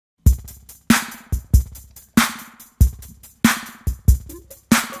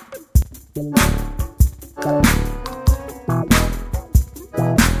I'm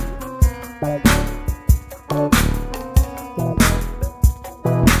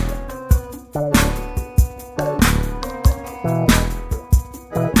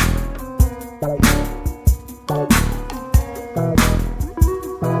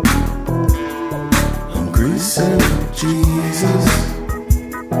Greasin with Jesus.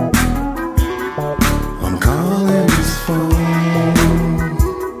 I'm calling his phone.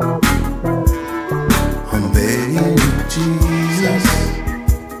 I'm begging you, Jesus,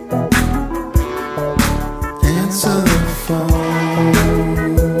 answer the phone.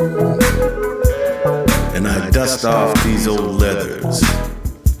 And I dust off these old leathers,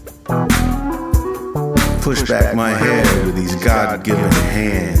 push back my hair with these God-given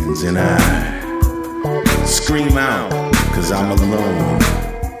hands, and I scream out, 'cause I'm alone.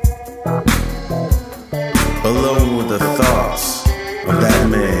 Alone with the thoughts of that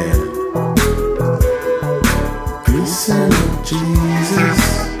man. Greasin with Jesus.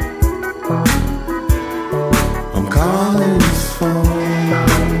 I'm calling his phone.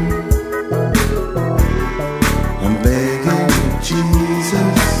 I'm begging you,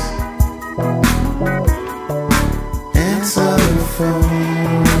 Jesus, answer the phone.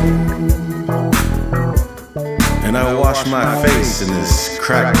 And I wash my face in this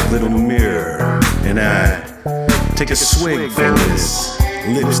cracked little mirror, and I take a swig from this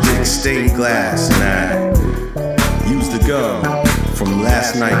lipstick stained glass, and I use the gum from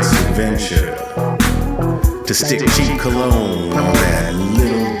last night's adventure to stick cheap cologne on that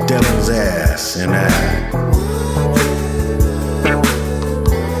little devil's ass, and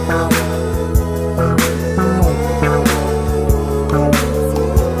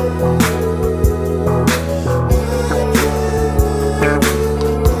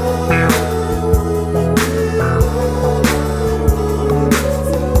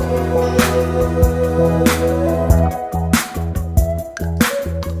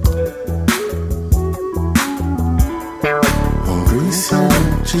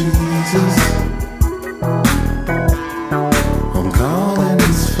Jesus, I'm calling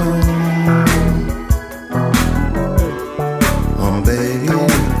his phone. I'm begging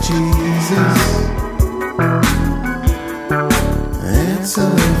Jesus, answer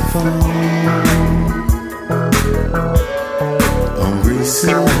the phone. I'm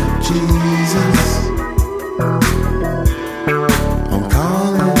Greasin Jesus. I'm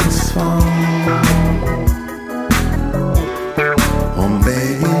calling his phone. I'm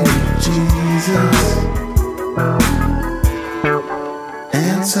begging Jesus,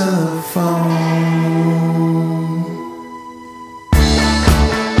 answer the phone.